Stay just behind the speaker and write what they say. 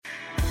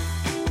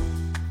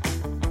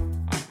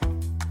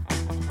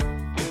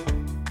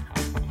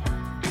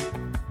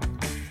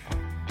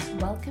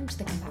Welcome to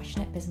the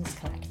Compassionate Business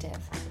Collective.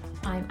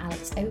 I'm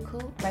Alex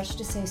Oakle,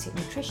 Registered Associate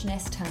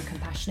Nutritionist turned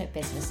Compassionate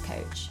Business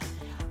Coach.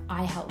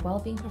 I help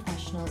wellbeing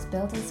professionals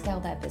build and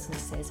scale their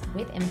businesses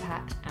with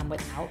impact and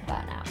without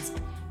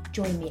burnout.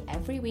 Join me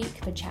every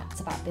week for chats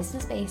about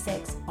business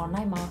basics,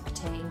 online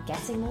marketing,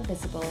 getting more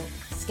visible,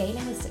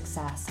 scaling with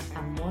success,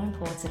 and more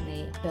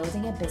importantly,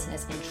 building a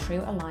business in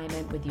true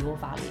alignment with your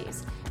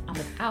values and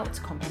without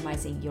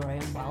compromising your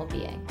own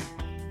well-being.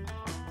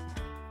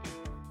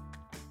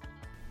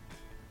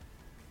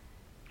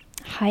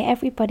 Hi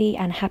everybody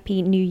and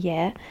Happy New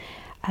Year.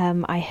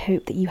 I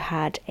hope that you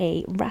had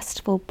a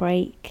restful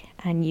break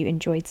and you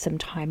enjoyed some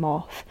time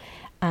off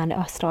and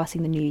are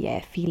starting the new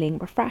year feeling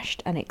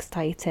refreshed and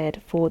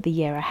excited for the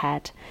year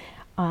ahead.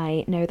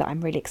 I know that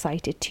I'm really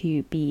excited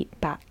to be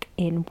back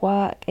in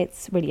work.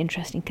 It's really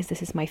interesting because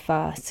this is my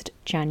first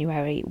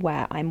January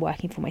where I'm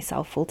working for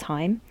myself full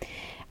time,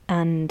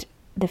 and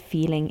the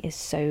feeling is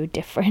so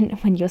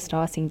different when you're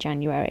starting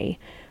January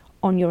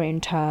on your own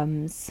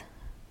terms,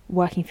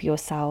 working for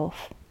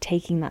yourself,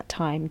 taking that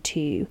time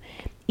to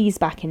ease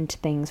back into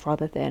things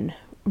rather than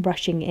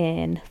rushing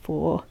in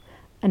for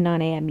a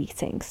 9 a.m.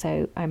 meeting.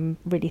 So I'm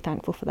really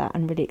thankful for that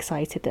and really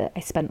excited that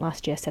I spent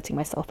last year setting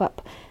myself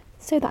up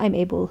so that I'm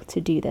able to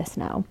do this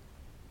now.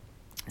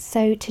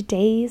 So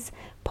today's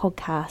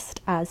podcast,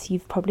 as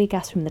you've probably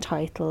guessed from the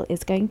title,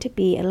 is going to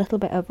be a little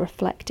bit of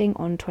reflecting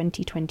on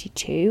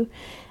 2022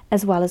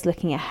 as well as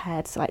looking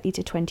ahead slightly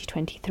to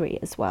 2023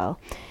 as well.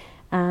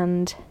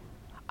 And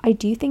I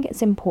do think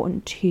it's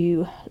important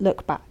to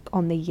look back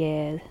on the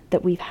year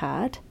that we've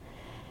had,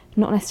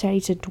 not necessarily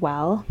to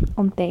dwell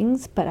on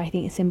things, but I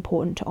think it's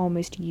important to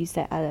almost use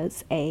it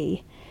as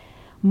a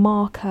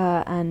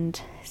marker and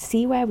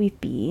see where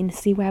we've been,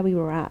 see where we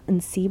were at,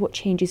 and see what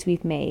changes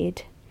we've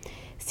made,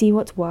 see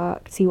what's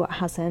worked, see what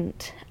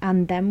hasn't,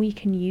 and then we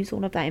can use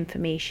all of that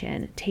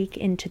information, take it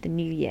into the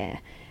new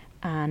year,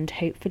 and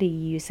hopefully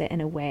use it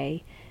in a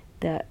way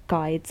that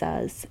guides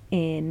us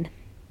in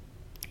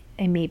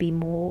a maybe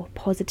more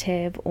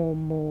positive or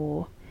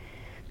more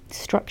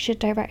structured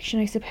direction,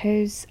 I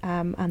suppose,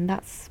 and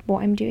that's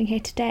what I'm doing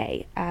here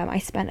today. I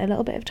spent a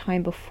little bit of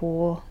time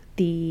before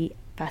the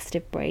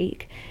festive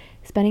break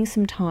spending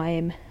some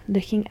time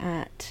looking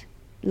at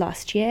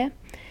last year,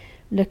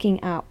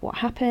 looking at what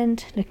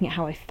happened, looking at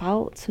how I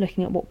felt,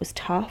 looking at what was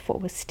tough,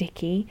 what was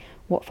sticky,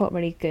 what felt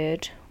really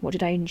good, what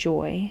did I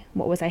enjoy,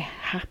 what was I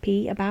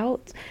happy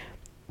about,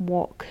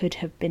 what could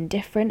have been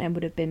different and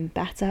would have been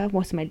better,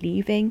 what am I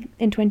leaving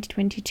in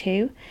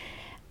 2022.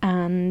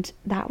 And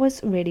that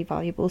was really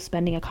valuable,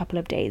 spending a couple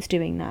of days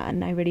doing that,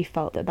 and I really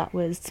felt that that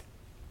was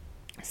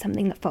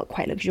something that felt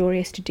quite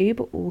luxurious to do,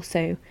 but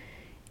also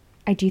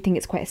I do think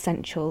it's quite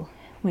essential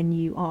when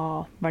you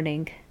are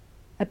running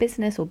a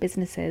business or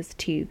businesses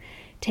to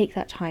take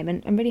that time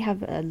and really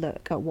have a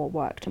look at what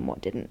worked and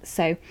what didn't.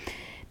 So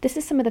this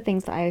is some of the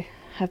things that I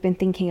have been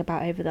thinking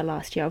about over the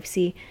last year.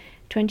 Obviously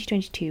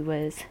 2022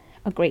 was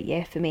a great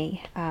year for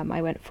me.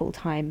 I went full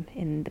time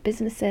in the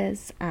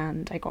businesses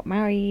and I got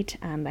married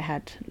and I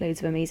had loads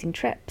of amazing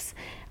trips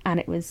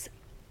and it was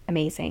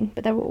amazing.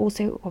 But there were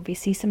also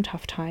obviously some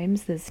tough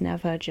times. There's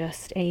never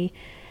just a,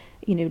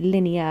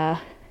 linear,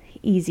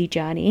 easy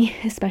journey,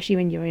 especially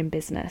when you're in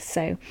business.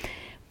 So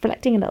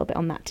reflecting a little bit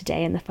on that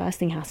today, and the first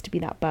thing has to be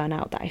that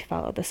burnout that I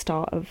felt at the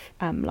start of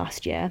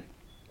last year.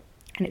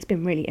 And it's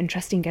been really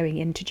interesting going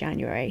into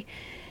January,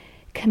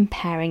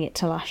 comparing it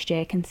to last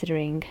year,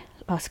 considering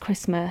last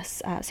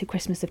Christmas, so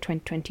Christmas of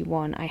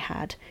 2021, I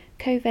had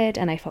COVID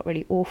and I felt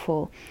really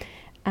awful.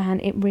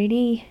 And it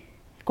really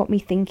got me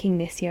thinking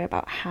this year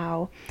about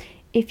how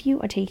if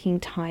you are taking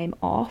time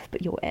off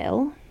but you're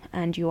ill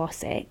and you are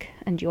sick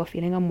and you're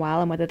feeling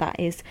unwell, and whether that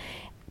is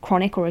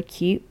chronic or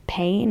acute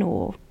pain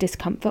or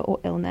discomfort or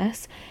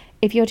illness,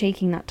 if you're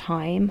taking that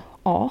time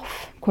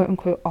off, quote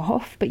unquote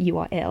off, but you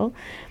are ill,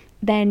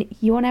 then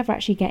you are never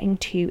actually getting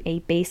to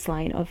a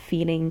baseline of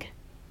feeling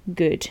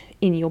good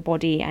in your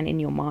body and in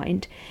your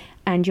mind,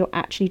 and you're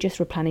actually just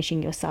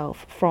replenishing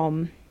yourself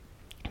from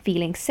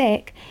feeling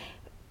sick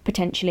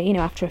potentially,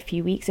 after a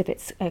few weeks, if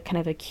it's a kind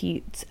of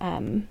acute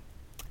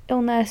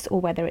illness, or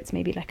whether it's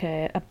maybe like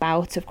a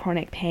bout of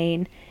chronic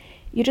pain.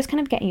 You're just kind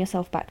of getting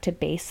yourself back to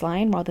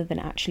baseline rather than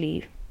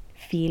actually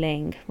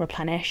feeling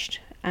replenished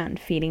and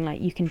feeling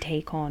like you can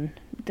take on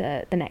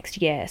the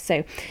next year.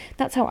 So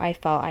that's how I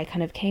felt. I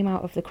kind of came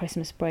out of the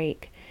Christmas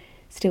break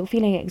still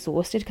feeling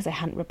exhausted because I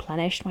hadn't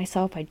replenished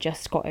myself. I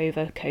just got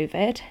over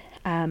COVID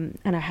and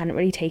I hadn't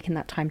really taken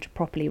that time to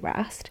properly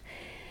rest.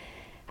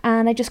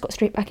 And I just got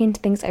straight back into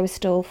things. I was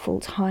still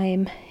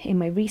full-time in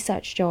my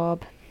research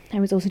job. I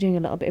was also doing a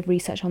little bit of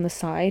research on the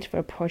side for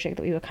a project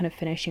that we were kind of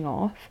finishing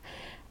off.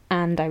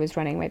 And I was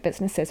running my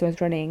businesses. So I was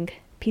running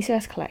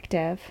PCOS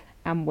Collective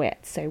and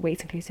WIT, so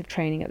Weight Inclusive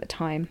Training at the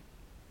time.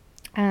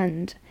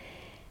 And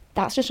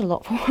that's just a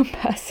lot for one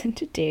person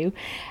to do,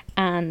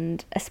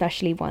 and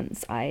especially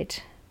once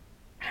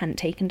hadn't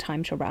taken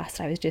time to rest,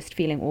 I was just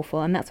feeling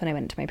awful, and that's when I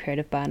went into my period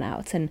of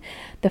burnout. And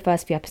the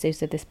first few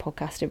episodes of this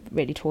podcast are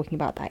really talking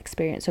about that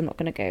experience, so I'm not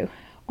going to go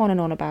on and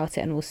on about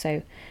it. And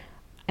also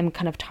I'm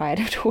kind of tired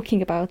of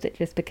talking about it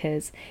just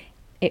because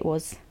it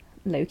was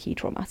low-key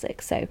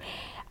traumatic. So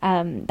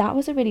that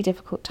was a really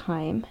difficult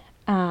time.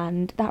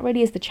 And that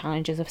really is the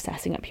challenges of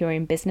setting up your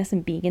own business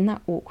and being in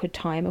that awkward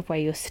time of where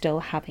you're still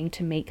having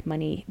to make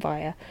money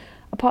via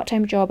a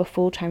part-time job, a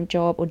full-time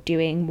job, or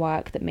doing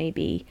work that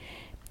maybe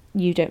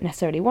you don't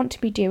necessarily want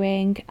to be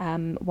doing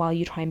while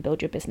you try and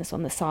build your business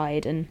on the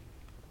side. And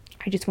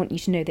I just want you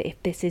to know that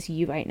if this is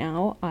you right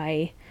now,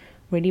 I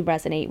really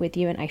resonate with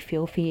you and I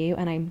feel for you,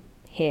 and I'm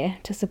here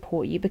to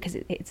support you because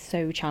it's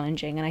so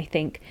challenging. And I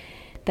think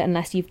that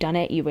unless you've done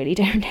it, you really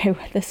don't know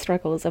the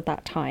struggles of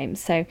that time.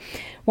 So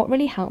what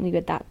really helped me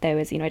with that though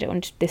is, I don't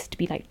want this to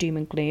be like doom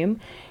and gloom.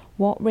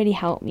 What really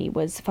helped me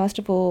was, first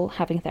of all,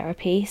 having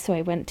therapy. So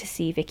I went to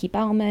see Vicky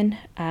Bellman,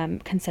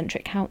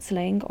 Concentric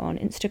Counselling on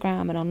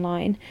Instagram and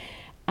online.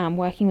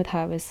 Working with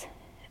her was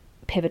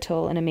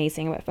pivotal and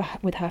amazing. I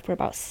worked with her for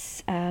about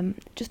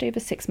just over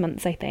 6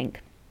 months, I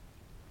think.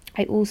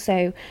 I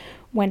also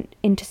went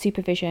into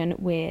supervision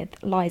with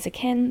Liza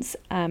Kins.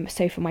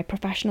 So for my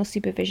professional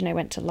supervision, I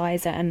went to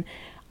Liza, and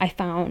I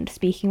found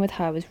speaking with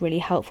her was really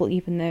helpful,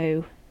 even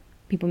though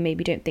people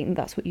maybe don't think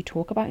that's what you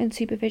talk about in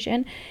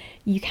supervision.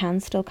 You can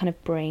still kind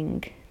of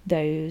bring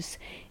those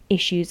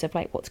issues of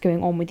like what's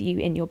going on with you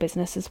in your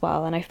business as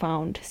well. And I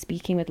found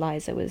speaking with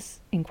Liza was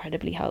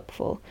incredibly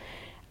helpful.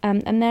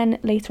 And then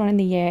later on in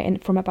the year,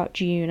 from about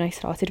June, I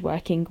started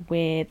working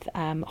with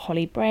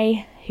Holly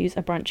Bray, who's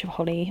a branch of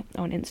Holly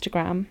on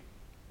Instagram.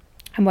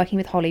 And working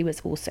with Holly was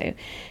also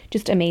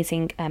just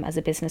amazing as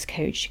a business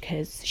coach,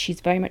 because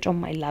she's very much on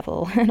my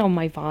level and on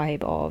my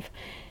vibe of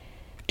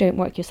don't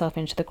work yourself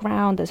into the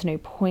ground. There's no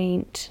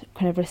point,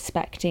 kind of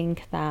respecting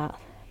that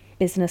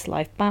business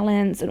life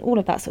balance and all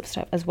of that sort of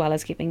stuff, as well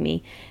as giving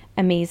me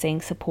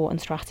amazing support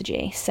and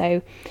strategy.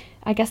 So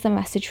I guess the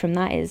message from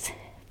that is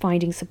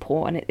finding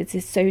support, and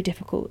it's so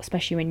difficult,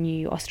 especially when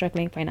you are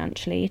struggling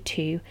financially,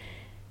 to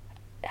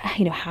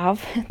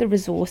have the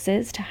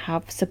resources to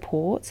have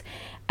support,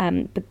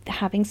 but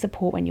having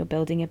support when you're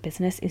building a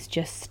business is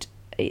just,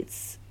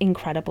 it's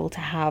incredible to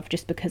have,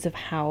 just because of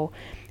how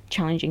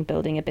challenging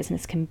building a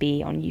business can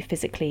be on you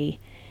physically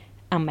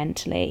and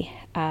mentally,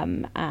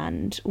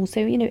 and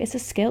also it's a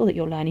skill that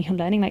you're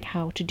learning like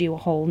how to do a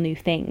whole new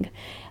thing.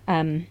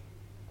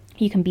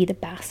 You can be the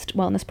best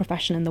wellness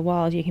professional in the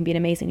world, you can be an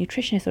amazing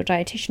nutritionist or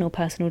dietitian or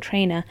personal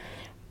trainer,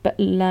 but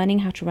learning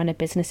how to run a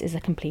business is a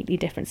completely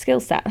different skill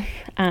set.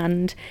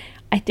 And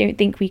I don't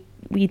think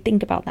we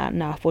think about that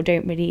enough, or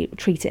don't really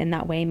treat it in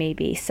that way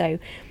maybe. So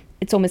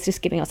it's almost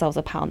just giving ourselves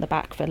a pat on the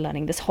back for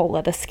learning this whole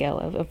other skill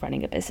of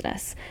running a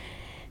business.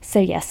 So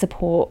yeah,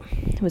 support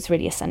was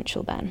really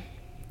essential then.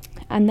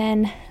 And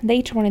then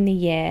later on in the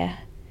year,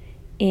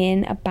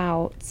 in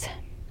about,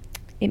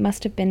 it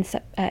must have been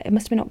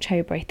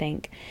October, I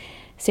think.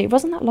 So it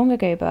wasn't that long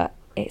ago, but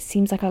it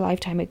seems like a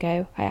lifetime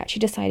ago. I actually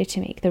decided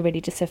to make the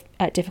really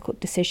difficult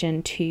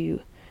decision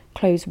to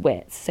close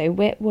WIT. So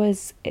WIT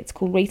it's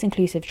called Race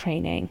Inclusive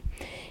Training.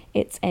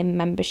 It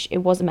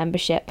was a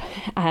membership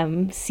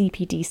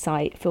CPD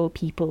site for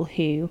people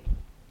who,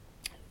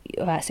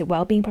 so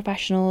wellbeing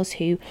professionals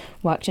who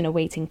worked in a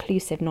weight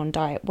inclusive,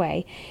 non-diet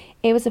way.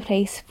 It was a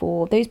place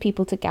for those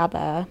people to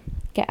gather,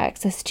 get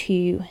access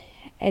to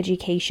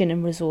education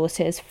and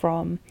resources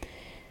from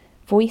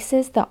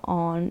voices that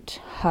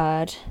aren't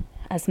heard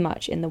as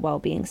much in the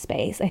wellbeing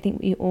space. I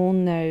think we all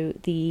know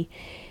the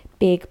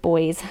big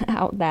boys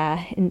out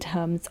there in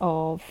terms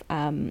of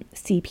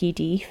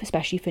CPD,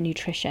 especially for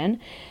nutrition,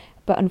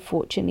 but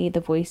unfortunately the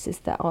voices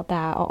that are there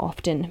are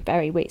often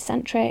very weight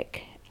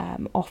centric,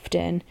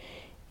 often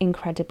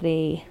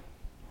incredibly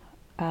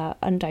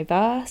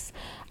undiverse.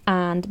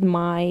 And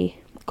my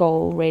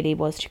goal really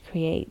was to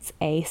create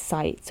a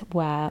site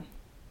where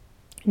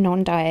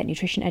non-diet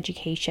nutrition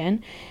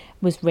education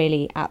was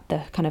really at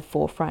the kind of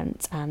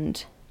forefront,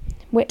 and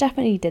WIT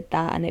definitely did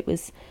that, and it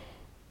was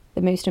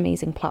the most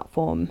amazing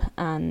platform,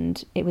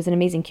 and it was an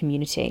amazing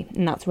community,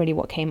 and that's really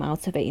what came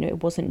out of it.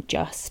 It wasn't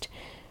just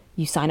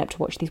you sign up to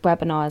watch these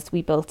webinars.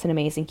 We built an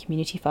amazing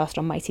community first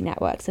on Mighty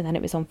Networks, and then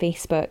it was on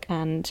Facebook,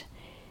 and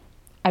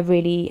I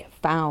really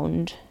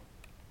found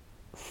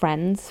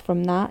friends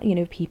from that,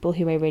 people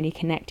who I really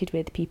connected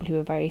with, people who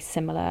were very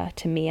similar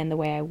to me and the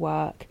way I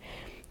work,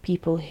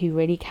 people who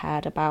really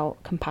cared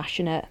about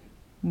compassionate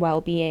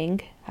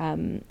well-being,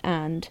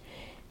 and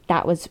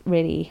that was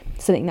really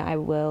something that I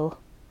will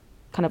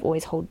kind of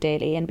always hold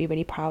dearly and be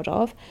really proud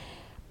of.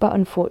 But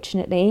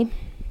unfortunately,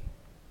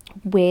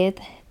 with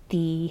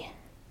the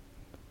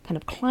kind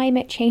of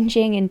climate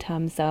changing in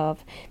terms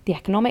of the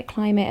economic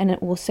climate and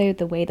also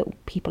the way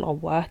that people are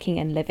working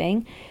and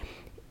living,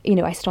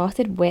 I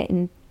started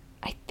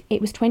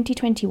it was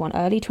 2021,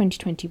 early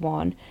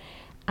 2021,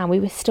 and we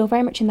were still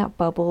very much in that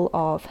bubble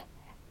of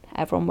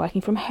everyone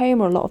working from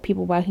home, or a lot of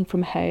people working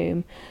from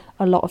home,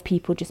 a lot of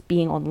people just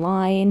being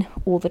online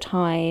all the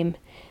time,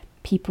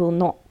 people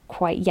not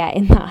quite yet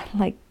in that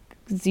like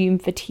Zoom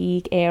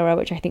fatigue era,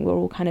 which I think we're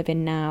all kind of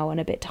in now, and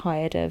a bit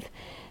tired of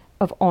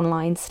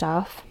online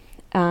stuff.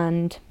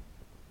 And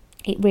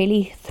it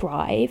really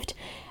thrived.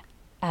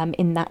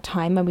 in that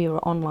time when we were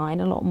online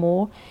a lot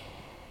more.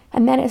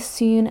 And then as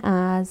soon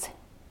as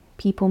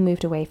people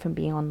moved away from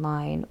being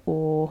online,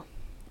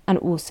 and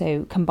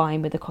also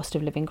combined with the cost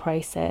of living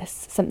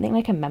crisis, something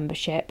like a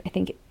membership,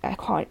 I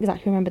can't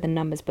exactly remember the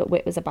numbers, but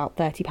it was about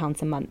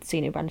 £30 a month, so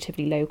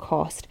relatively low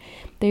cost.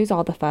 Those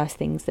are the first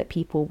things that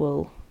people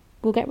will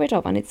get rid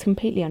of, and it's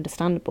completely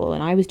understandable.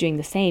 And I was doing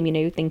the same,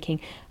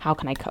 thinking, how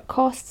can I cut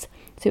costs?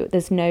 So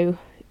there's no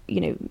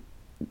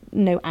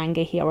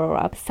anger here or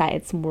upset.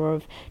 It's more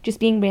of just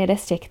being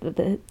realistic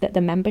that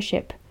the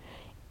membership,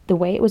 the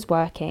way it was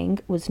working,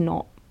 was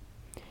not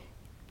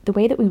the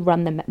way that we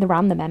ran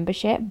the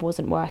membership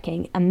wasn't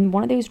working. And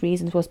one of those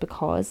reasons was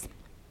because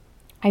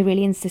I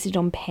really insisted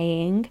on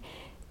paying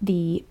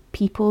the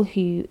people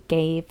who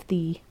gave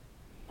the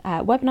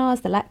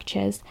webinars, the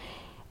lectures,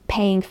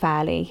 paying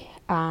fairly.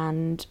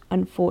 And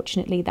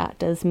unfortunately, that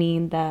does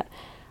mean that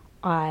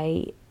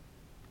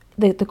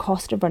the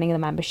cost of running the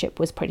membership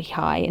was pretty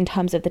high in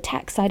terms of the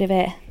tech side of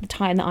it, the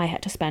time that I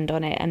had to spend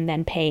on it, and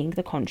then paying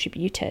the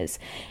contributors.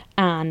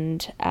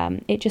 And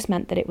it just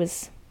meant that it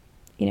was,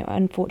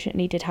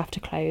 unfortunately did have to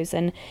close.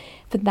 And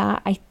for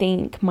that, I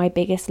think my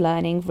biggest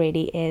learning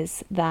really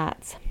is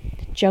that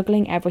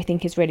juggling everything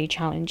is really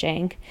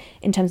challenging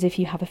in terms of if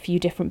you have a few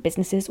different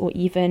businesses, or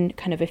even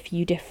kind of a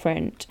few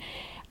different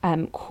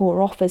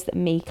core offers that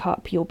make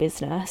up your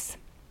business.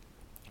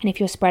 And if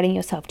you're spreading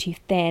yourself too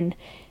thin,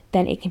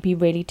 then it can be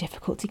really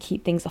difficult to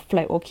keep things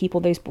afloat or keep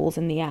all those balls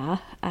in the air.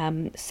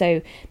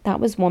 So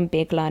that was one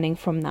big learning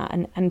from that,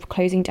 and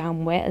closing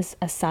down WIT,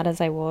 as sad as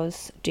I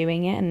was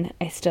doing it, and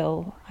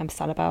I'm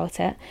sad about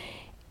it,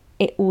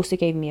 it also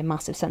gave me a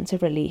massive sense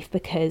of relief,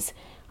 because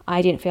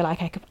I didn't feel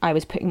like I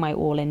was putting my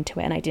all into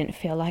it, and I didn't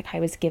feel like I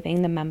was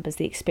giving the members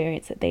the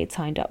experience that they'd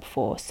signed up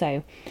for.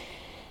 So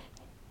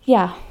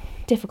yeah,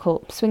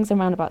 difficult swings and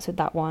roundabouts with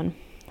that one.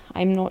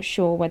 I'm not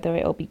sure whether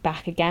it'll be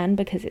back again,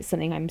 because it's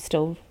something I'm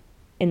still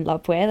in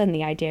love with, and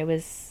the idea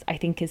is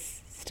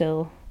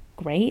still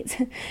great.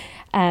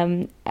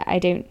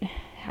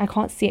 I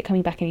can't see it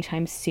coming back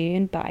anytime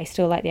soon, but I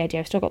still like the idea.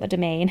 I've still got the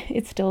domain.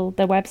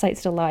 The website's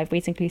still live,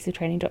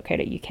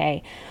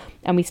 waiteinclusivetraining.co.uk,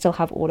 and we still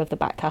have all of the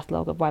back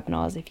catalogue of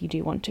webinars if you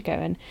do want to go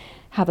and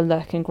have a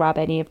look and grab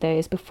any of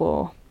those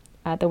before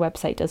the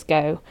website does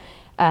go.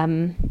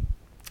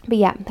 But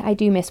yeah, I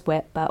do miss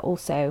WIT, but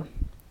also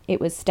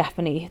it was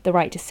definitely the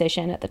right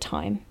decision at the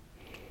time.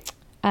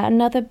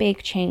 Another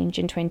big change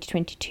in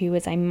 2022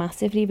 is I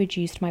massively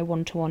reduced my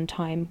one-to-one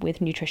time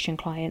with nutrition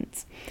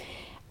clients.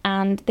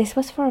 And this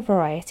was for a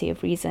variety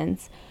of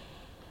reasons.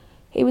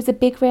 It was a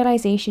big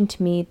realization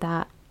to me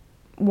that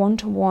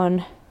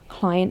one-to-one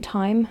client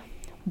time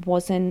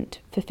wasn't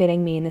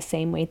fulfilling me in the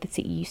same way that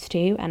it used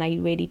to. And I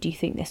really do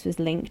think this was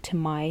linked to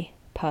my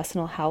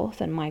personal health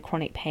and my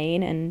chronic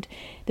pain and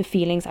the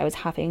feelings I was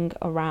having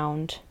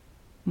around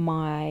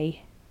my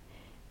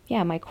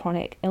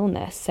chronic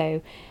illness.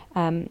 So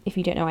if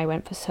you don't know,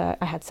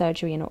 I had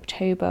surgery in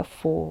October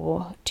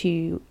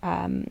to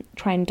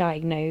try and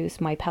diagnose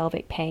my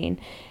pelvic pain,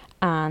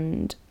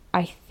 and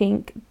I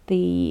think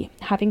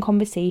having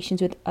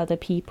conversations with other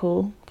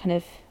people kind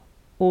of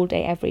all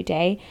day, every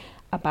day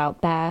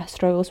about their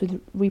struggles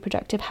with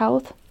reproductive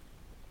health,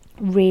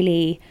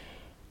 really,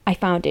 I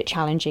found it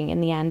challenging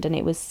in the end, and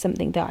it was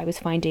something that I was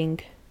finding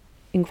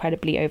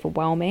incredibly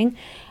overwhelming.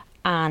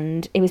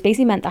 And it was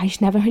basically meant that I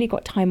just never really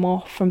got time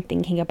off from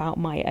thinking about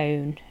my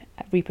own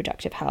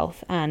reproductive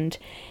health. And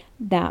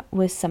that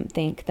was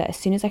something that as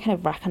soon as I kind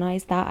of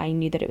recognised that, I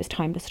knew that it was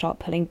time to start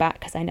pulling back,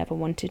 because I never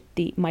wanted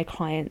my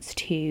clients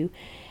to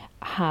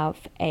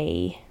have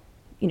a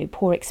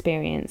poor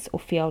experience or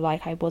feel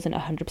like I wasn't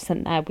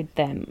 100% there with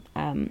them.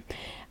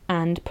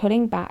 And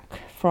pulling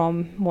back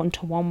from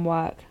one-to-one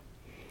work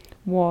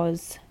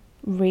was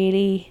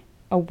really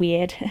a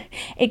weird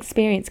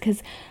experience,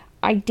 because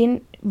I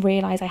didn't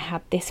realise I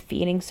had this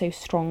feeling so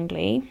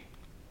strongly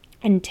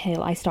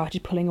until I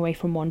started pulling away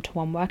from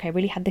one-to-one work. I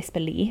really had this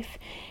belief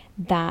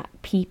that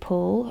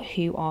people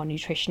who are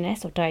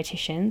nutritionists or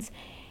dietitians,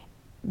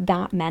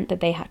 that meant that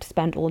they had to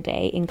spend all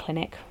day in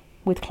clinic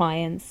with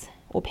clients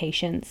or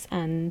patients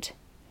and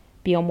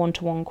be on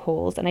one-to-one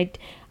calls. And I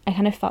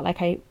kind of felt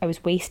like I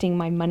was wasting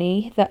my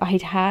money that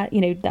I'd had,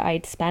 that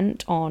I'd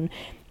spent on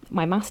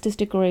my master's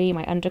degree,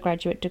 my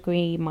undergraduate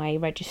degree, my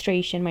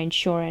registration, my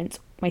insurance,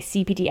 my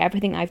CPD,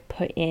 everything I've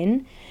put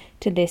in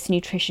to this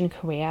nutrition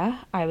career.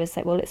 I was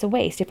like, well, it's a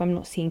waste if I'm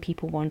not seeing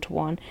people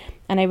one-to-one.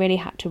 And I really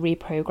had to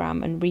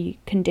reprogram and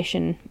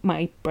recondition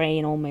my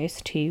brain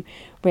almost to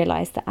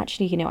realize that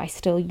actually, I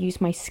still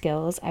use my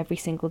skills every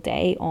single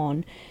day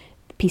on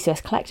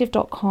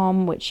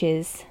PCOScollective.com, which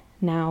is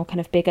now kind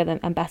of bigger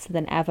and better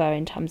than ever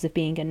in terms of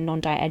being a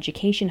non-diet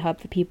education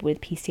hub for people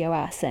with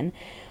PCOS. And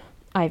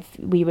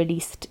we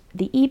released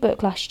the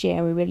ebook last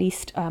year. We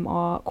released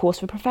our course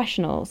for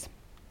professionals.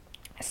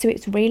 So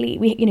it's really,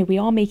 we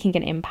are making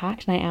an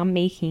impact, and I am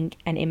making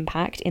an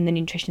impact in the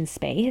nutrition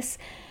space,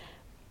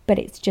 but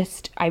it's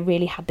just, I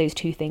really had those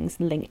two things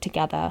linked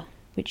together,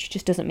 which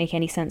just doesn't make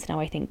any sense now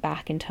I think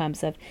back, in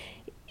terms of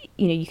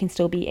you can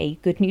still be a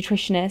good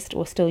nutritionist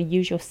or still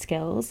use your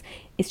skills.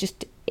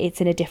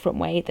 It's in a different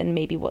way than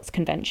maybe what's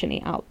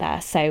conventionally out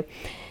there. So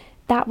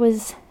that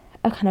was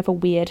a kind of a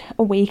weird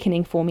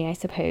awakening for me, I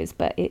suppose,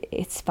 but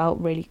it's felt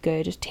really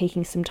good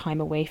taking some time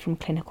away from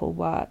clinical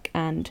work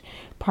and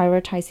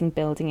prioritizing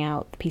building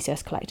out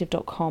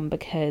PCOScollective.com,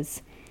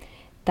 because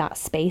that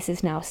space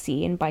is now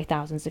seen by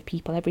thousands of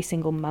people every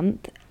single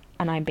month,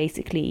 and I'm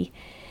basically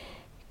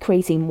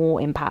creating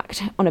more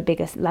impact on a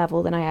bigger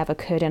level than I ever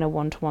could in a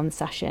one-to-one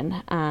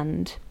session,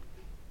 and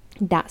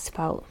that's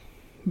felt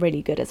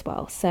really good as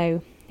well.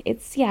 So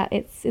it's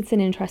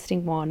an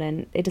interesting one,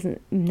 and it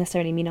doesn't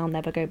necessarily mean I'll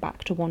never go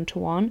back to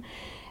one-to-one,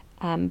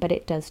 but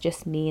it does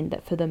just mean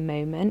that for the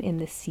moment in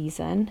this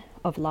season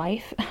of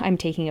life, I'm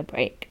taking a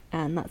break,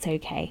 and that's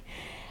okay.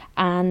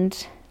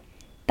 And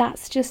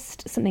that's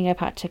just something I've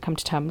had to come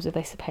to terms with,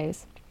 I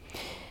suppose.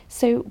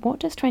 So what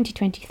does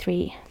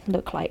 2023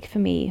 look like for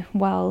me?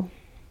 Well,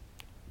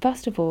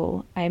 first of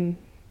all, I'm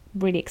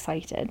really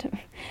excited.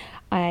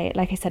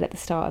 Like I said at the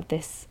start of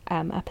this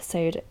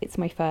episode, it's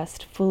my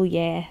first full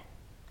year,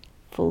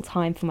 full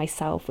time for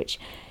myself, which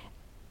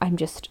I'm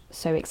just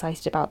so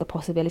excited about. The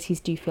possibilities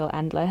do feel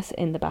endless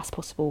in the best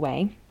possible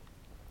way.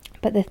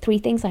 But the 3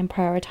 things I'm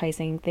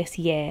prioritizing this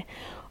year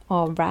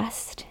are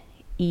rest,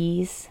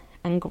 ease,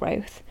 and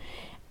growth.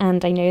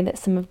 And I know that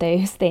some of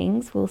those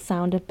things will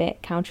sound a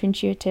bit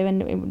counterintuitive,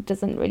 and it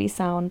doesn't really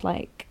sound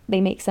like they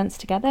make sense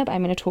together, but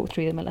I'm going to talk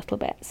through them a little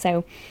bit.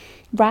 So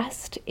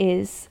rest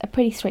is a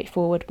pretty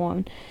straightforward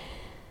one,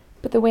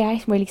 but the way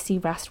I really see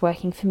rest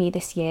working for me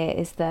this year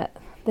is that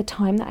the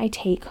time that I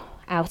take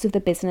out of the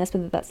business,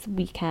 whether that's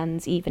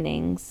weekends,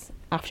 evenings,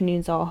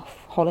 afternoons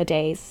off,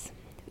 holidays,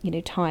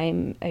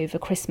 time over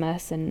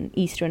Christmas and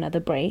Easter and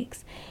other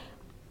breaks,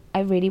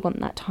 I really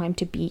want that time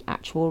to be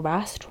actual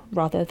rest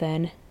rather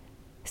than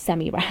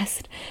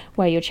semi-rest,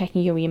 where you're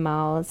checking your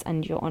emails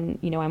and you're on,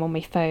 I'm on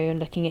my phone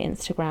looking at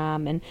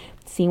Instagram and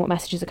seeing what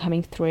messages are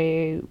coming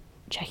through,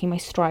 checking my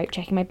Stripe,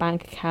 checking my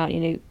bank account,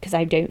 because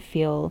I don't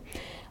feel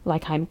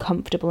like I'm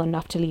comfortable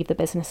enough to leave the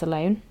business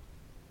alone.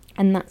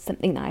 And that's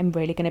something that I'm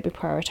really going to be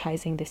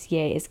prioritizing this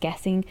year, is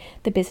getting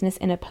the business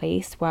in a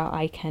place where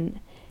I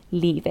can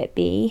leave it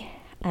be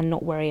and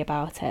not worry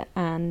about it.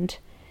 And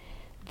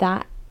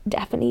that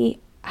definitely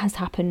has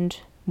happened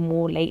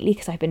more lately,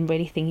 because I've been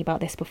really thinking about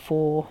this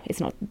before.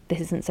 This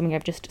isn't something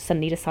I've just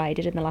suddenly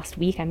decided in the last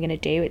week I'm going to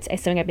do. It's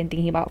something I've been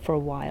thinking about for a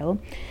while.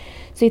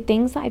 So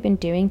things that I've been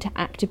doing to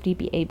actively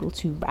be able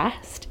to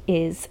rest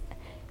is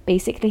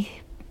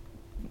basically,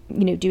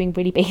 doing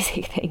really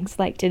basic things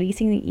like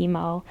deleting the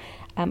email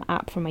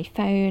app from my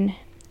phone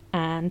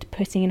and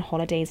putting in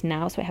holidays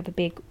now. So I have a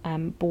big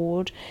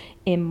board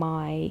in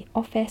my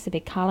office, a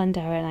big calendar,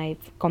 and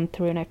I've gone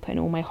through and I've put in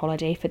all my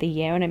holiday for the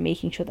year, and I'm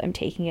making sure that I'm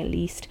taking at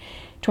least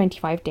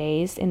 25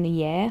 days in the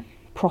year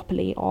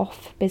properly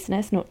off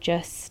business, not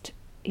just,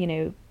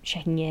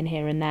 checking in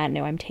here and there.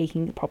 No, I'm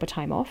taking the proper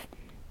time off.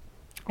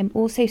 I'm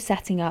also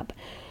setting up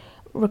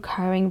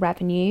recurring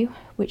revenue,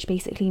 which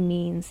basically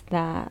means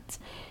that,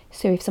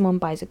 so if someone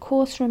buys a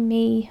course from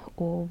me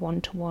or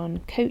one-to-one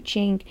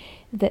coaching,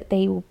 that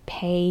they will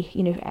pay,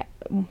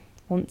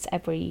 once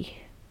every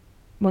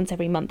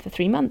month for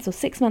 3 months or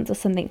 6 months or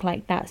something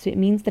like that. So it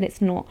means that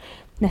it's not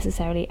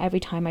necessarily every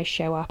time I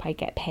show up I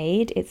get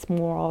paid. It's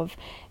more of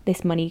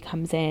this money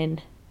comes in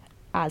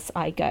as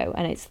I go,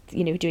 and it's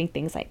doing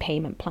things like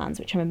payment plans,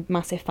 which I'm a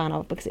massive fan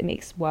of because it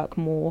makes work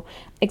more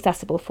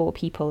accessible for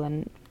people.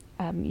 And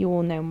you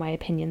all know my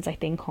opinions, I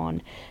think,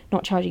 on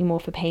not charging more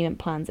for payment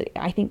plans.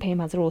 I think payment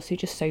plans are also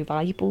just so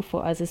valuable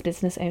for us as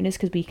business owners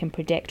because we can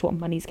predict what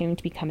money's going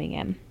to be coming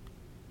in.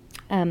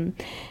 And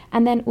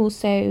then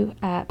also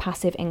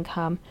passive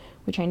income,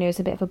 which I know is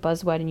a bit of a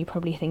buzzword, and you're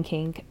probably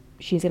thinking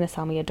she's going to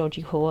sell me a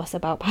dodgy course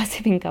about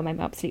passive income. I'm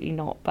absolutely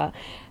not, but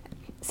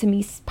to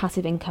me,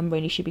 passive income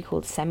really should be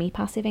called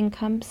semi-passive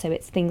income. So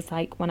it's things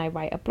like when I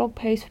write a blog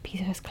post for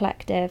PCOS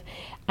Collective,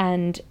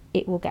 and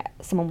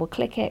someone will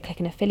click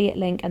an affiliate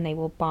link, and they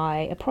will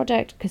buy a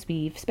product because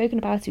we've spoken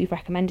about it, we've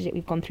recommended it,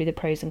 we've gone through the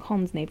pros and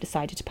cons, and they've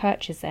decided to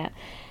purchase it.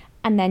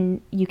 And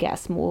then you get a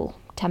small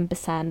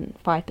 10%,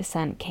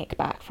 5%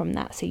 kickback from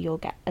that. So you'll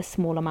get a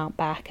small amount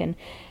back, and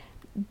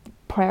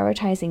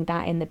prioritizing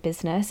that in the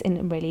business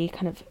and really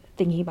kind of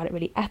thinking about it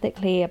really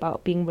ethically,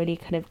 about being really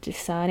kind of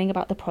discerning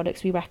about the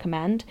products we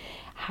recommend,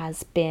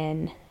 has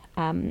been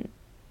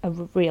a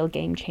real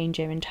game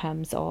changer in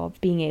terms of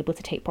being able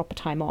to take proper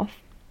time off.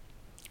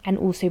 And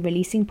also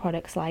releasing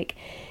products like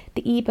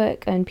the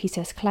ebook and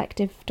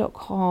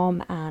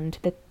PCOScollective.com and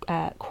the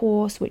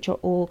course, which are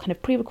all kind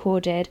of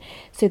pre-recorded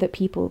so that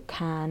people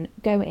can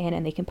go in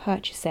and they can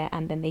purchase it,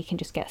 and then they can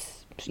just get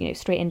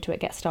straight into it,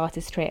 get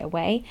started straight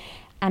away.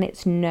 And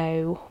it's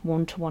no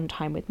one-to-one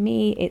time with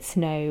me. It's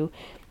no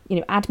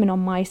admin on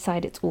my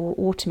side. It's all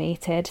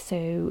automated.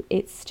 So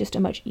it's just a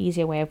much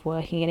easier way of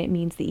working. And it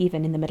means that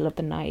even in the middle of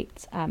the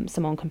night,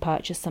 someone can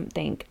purchase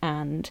something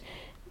and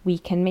we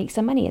can make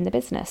some money in the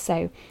business.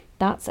 So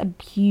that's a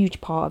huge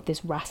part of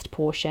this rest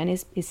portion,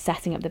 is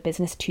setting up the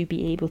business to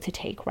be able to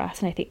take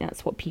rest. And I think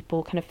that's what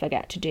people kind of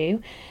forget to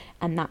do.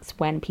 And that's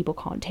when people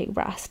can't take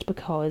rest,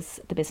 because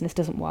the business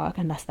doesn't work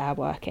unless they're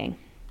working.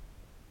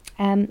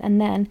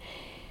 And then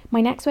my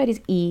next word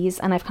is ease.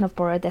 And I've kind of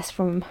borrowed this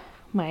from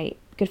my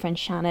good friend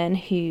Shannon,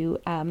 who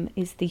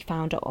is the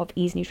founder of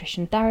Ease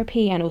Nutrition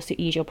Therapy and also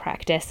Ease Your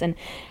Practice. And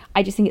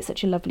I just think it's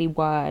such a lovely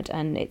word,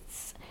 and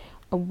it's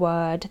a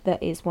word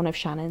that is one of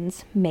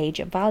Shannon's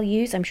major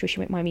values. I'm sure she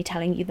won't mind me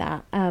telling you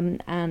that.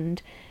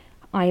 And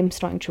I am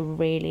starting to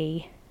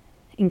really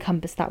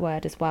encompass that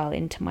word as well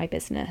into my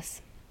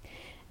business.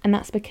 And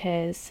that's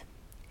because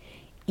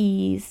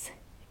ease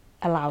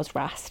allows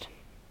rest.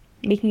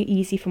 Making it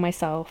easy for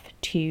myself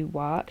to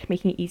work,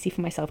 making it easy for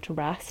myself to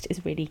rest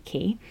is really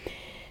key.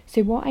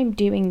 So what I'm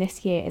doing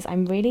this year is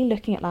I'm really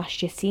looking at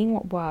last year, seeing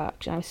what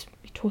worked. I was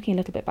talking a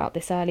little bit about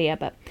this earlier,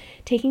 but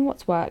taking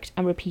what's worked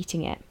and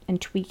repeating it and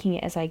tweaking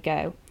it as I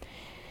go.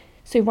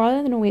 So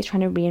rather than always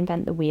trying to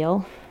reinvent the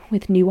wheel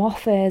with new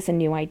offers and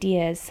new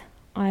ideas,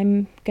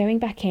 I'm going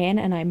back in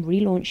and I'm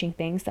relaunching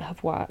things that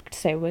have worked.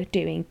 So we're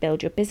doing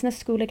Build Your Business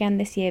School again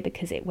this year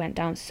because it went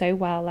down so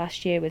well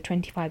last year with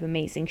 25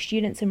 amazing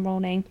students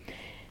enrolling.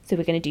 So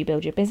we're going to do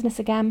Build Your Business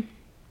again.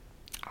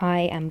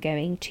 I am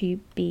going to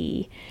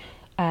be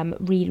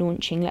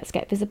relaunching Let's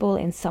Get Visible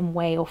in some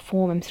way or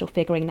form. I'm still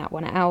figuring that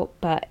one out,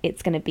 but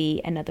it's going to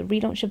be another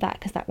relaunch of that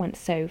because that went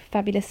so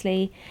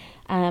fabulously.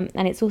 And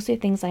it's also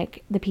things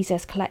like the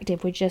PCS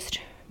Collective. We're just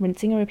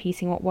rinsing and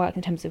repeating what worked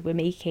in terms of we're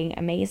making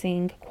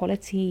amazing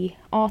quality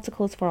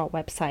articles for our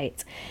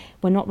website.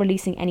 We're not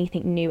releasing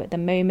anything new at the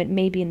moment,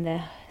 maybe in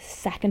the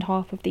second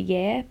half of the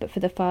year, but for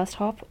the first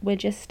half, we're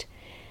just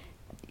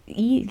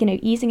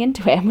easing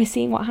into it, and we're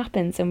seeing what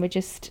happens, and we're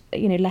just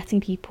letting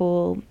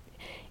people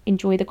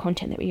enjoy the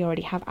content that we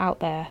already have out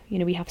there.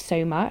 We have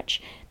so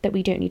much that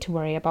we don't need to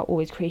worry about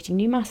always creating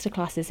new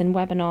masterclasses and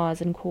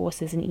webinars and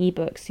courses and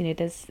ebooks.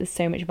 There's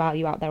so much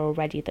value out there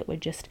already that we're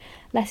just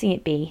letting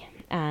it be.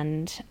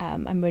 And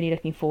I'm really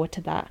looking forward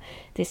to that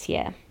this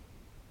year.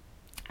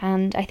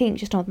 And I think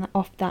just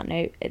off that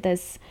note,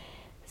 there's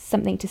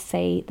something to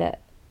say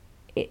that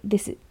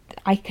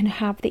I can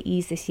have the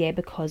ease this year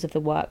because of the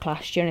work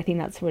last year. And I think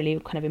that's really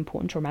kind of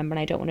important to remember. And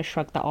I don't want to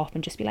shrug that off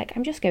and just be like,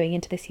 I'm just going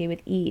into this year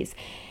with ease.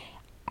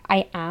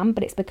 I am,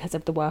 but it's because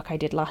of the work I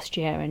did last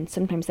year. And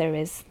sometimes there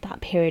is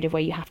that period of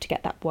where you have to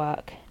get that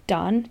work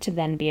done to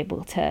then be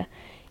able to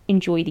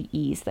enjoy the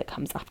ease that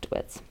comes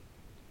afterwards.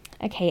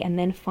 Okay, and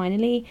then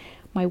finally,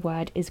 my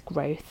word is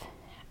growth.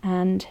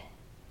 And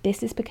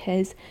this is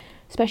because,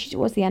 especially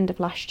towards the end of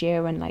last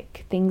year when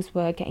things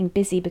were getting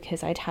busy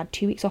because I'd had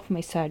 2 weeks off of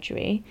my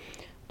surgery.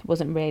 It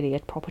wasn't really a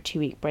proper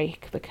 2-week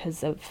break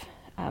because of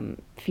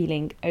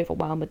feeling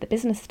overwhelmed with the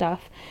business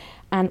stuff,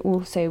 and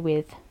also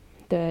with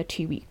the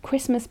 2-week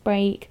Christmas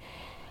break.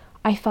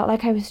 I felt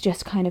like I was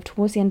just kind of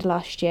towards the end of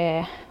last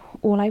year,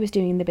 all I was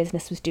doing in the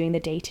business was doing the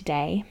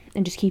day-to-day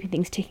and just keeping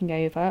things ticking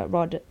over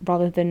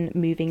rather than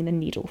moving the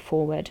needle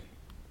forward.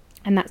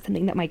 And that's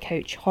something that my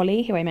coach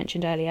Holly, who I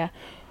mentioned earlier,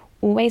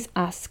 always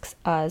asks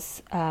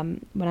us.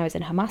 When I was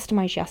in her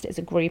mastermind, she asked it as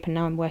a group, and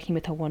now I'm working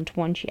with her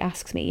one-to-one. She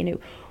asks me,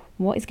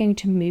 what is going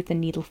to move the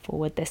needle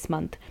forward this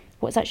month?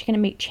 What's actually going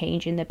to make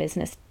change in the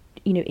business,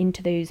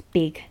 into those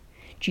big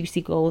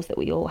juicy goals that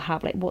we all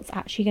have? What's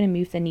actually going to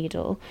move the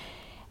needle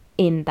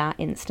in that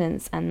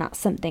instance? And that's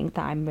something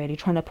that I'm really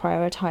trying to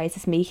prioritize,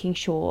 is making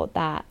sure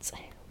that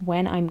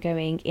when I'm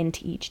going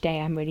into each day,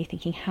 I'm really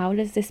thinking, how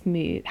does this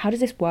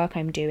work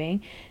I'm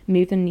doing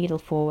move the needle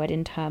forward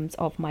in terms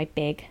of my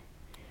big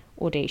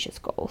audacious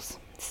goals?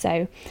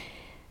 So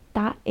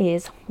that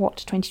is what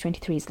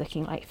 2023 is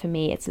looking like for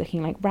me. It's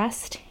looking like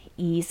rest,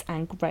 ease,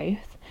 and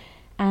growth.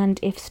 And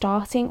if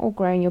starting or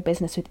growing your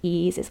business with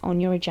ease is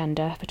on your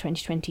agenda for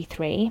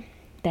 2023,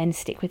 then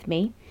stick with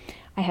me.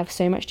 I have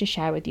so much to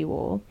share with you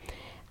all.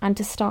 And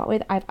to start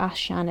with, I've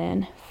asked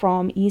Shannon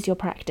from Ease Your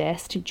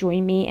Practice to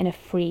join me in a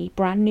free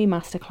brand new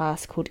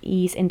masterclass called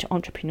Ease into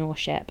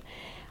Entrepreneurship.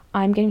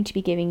 I'm going to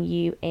be giving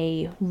you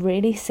a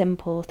really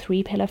simple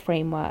 3-pillar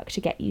framework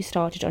to get you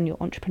started on your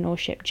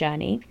entrepreneurship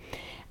journey.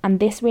 And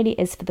this really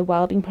is for the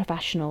wellbeing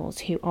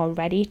professionals who are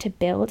ready to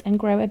build and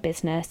grow a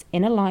business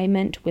in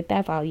alignment with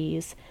their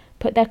values,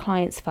 put their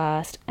clients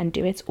first, and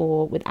do it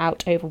all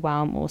without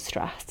overwhelm or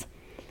stress.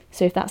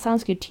 So if that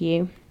sounds good to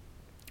you,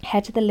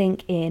 head to the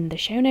link in the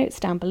show notes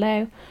down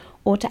below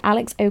or to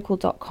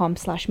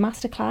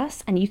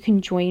alexokul.com/masterclass, and you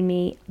can join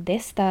me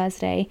this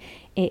Thursday.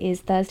 It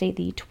is Thursday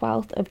the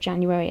 12th of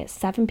January at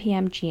 7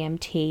 p.m.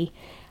 GMT,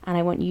 and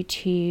I want you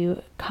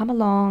to come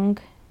along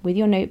with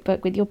your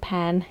notebook, with your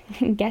pen,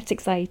 get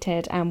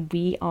excited, and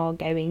we are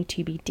going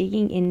to be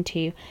digging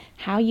into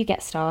how you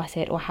get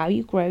started or how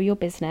you grow your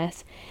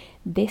business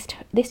this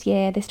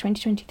year, this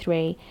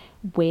 2023,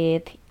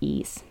 with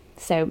ease.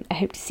 So I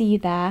hope to see you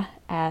there.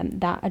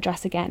 That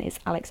address again is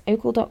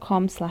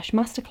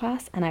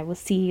alexokul.com/masterclass, and I will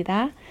see you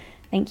there.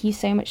 Thank you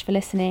so much for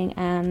listening,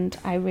 and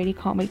I really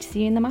can't wait to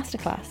see you in the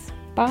masterclass.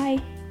 Bye.